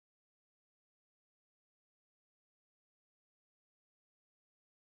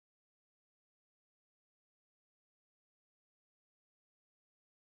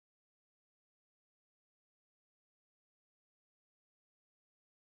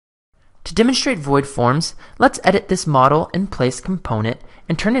To demonstrate void forms, let's edit this model in place component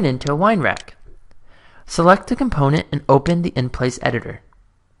and turn it into a wine rack. Select the component and open the in-place editor.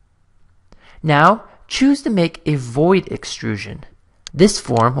 Now, choose to make a void extrusion. This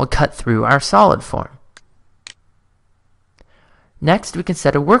form will cut through our solid form. Next, we can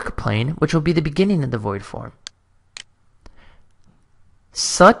set a work plane, which will be the beginning of the void form.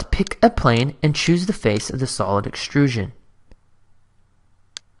 Select Pick a Plane and choose the face of the solid extrusion.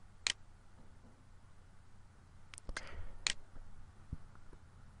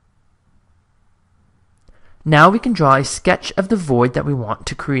 Now we can draw a sketch of the void that we want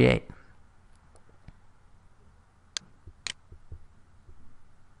to create.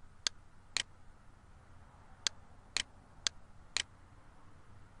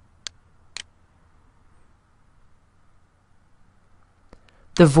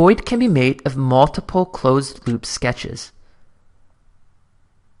 The void can be made of multiple closed-loop sketches.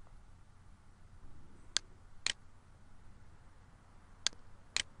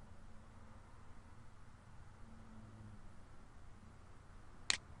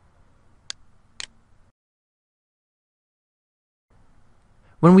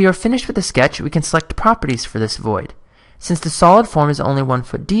 When we are finished with the sketch, we can select properties for this void. Since the solid form is only 1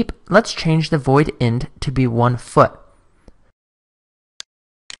 foot deep, let's change the void end to be 1 foot.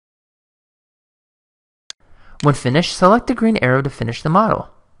 When finished, select the green arrow to finish the model.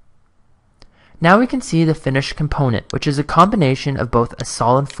 Now we can see the finished component, which is a combination of both a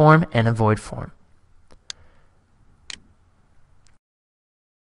solid form and a void form.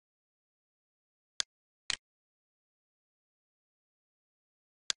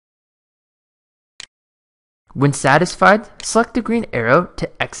 When satisfied, select the green arrow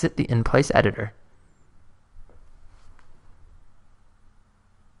to exit the in-place editor.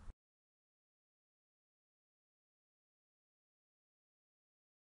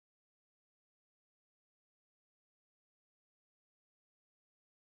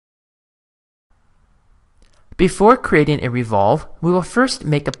 Before creating a revolve, we will first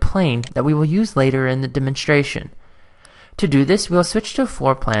make a plane that we will use later in the demonstration. To do this, we will switch to a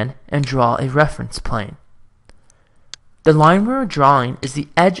floor plan and draw a reference plane. The line we are drawing is the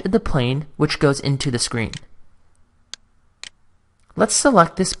edge of the plane which goes into the screen. Let's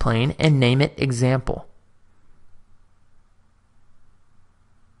select this plane and name it Example.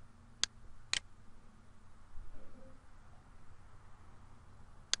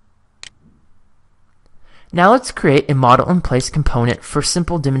 Now let's create a model in place component for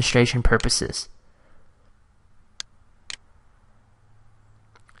simple demonstration purposes.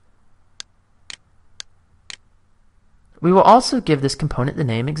 We will also give this component the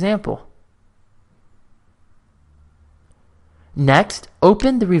name Example. Next,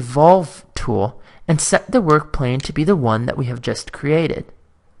 open the Revolve tool and set the work plane to be the one that we have just created.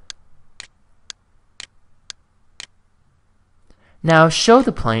 Now show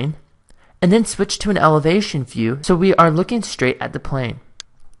the plane, and then switch to an elevation view so we are looking straight at the plane.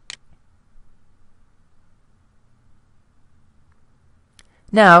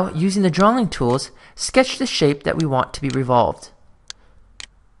 Now, using the drawing tools, sketch the shape that we want to be revolved.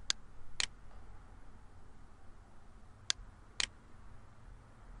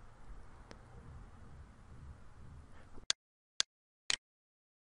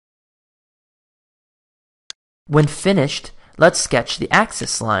 When finished, let's sketch the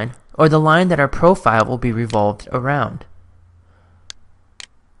axis line, or the line that our profile will be revolved around.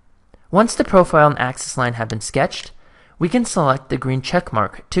 Once the profile and axis line have been sketched, we can select the green check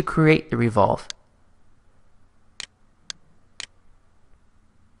mark to create the revolve.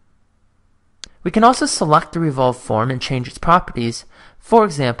 We can also select the revolve form and change its properties, for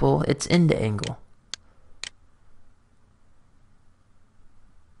example, its end angle.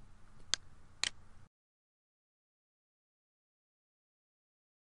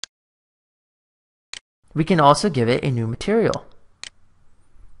 We can also give it a new material.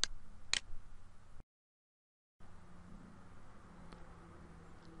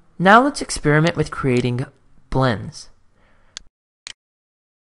 Now let's experiment with creating blends.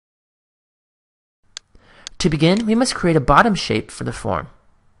 To begin, we must create a bottom shape for the form.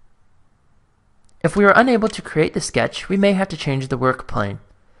 If we are unable to create the sketch, we may have to change the work plane.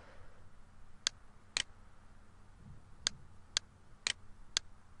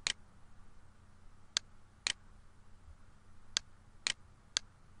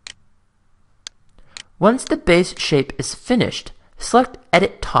 Once the base shape is finished, select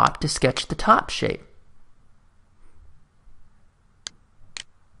Edit Top to sketch the top shape.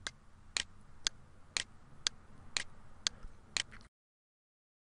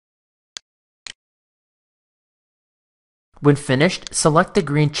 When finished, select the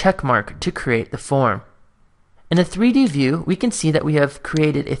green check mark to create the form. In the 3D view, we can see that we have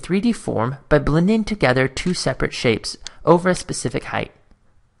created a 3D form by blending together two separate shapes over a specific height.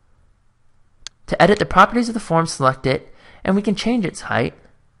 To edit the properties of the form, select it, and we can change its height.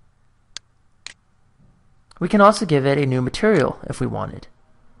 We can also give it a new material if we wanted.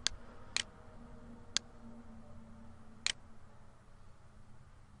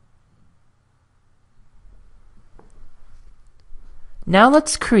 Now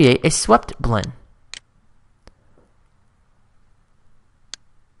let's create a swept blend.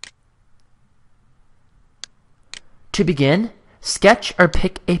 To begin, sketch or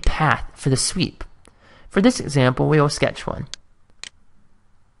pick a path for the sweep. For this example, we will sketch one.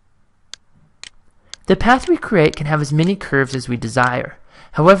 The path we create can have as many curves as we desire.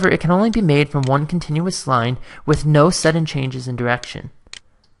 However, it can only be made from one continuous line with no sudden changes in direction.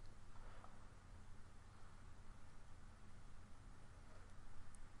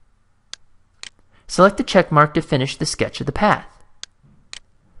 Select the check mark to finish the sketch of the path.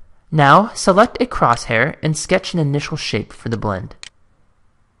 Now, select a crosshair and sketch an initial shape for the blend.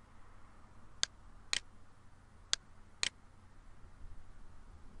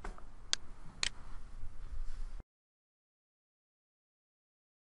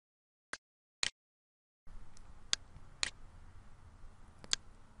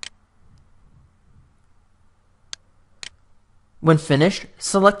 When finished,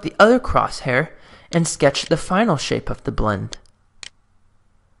 select the other crosshair and sketch the final shape of the blend.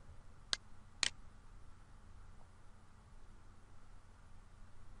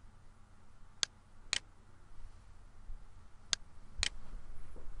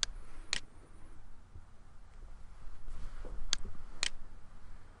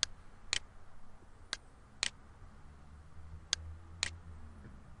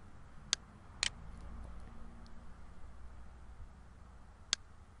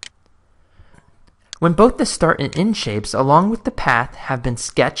 When both the start and end shapes along with the path have been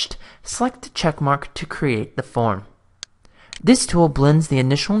sketched, select the check mark to create the form. This tool blends the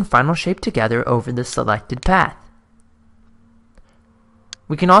initial and final shape together over the selected path.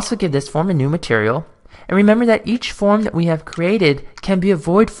 We can also give this form a new material, and remember that each form that we have created can be a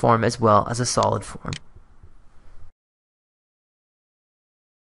void form as well as a solid form.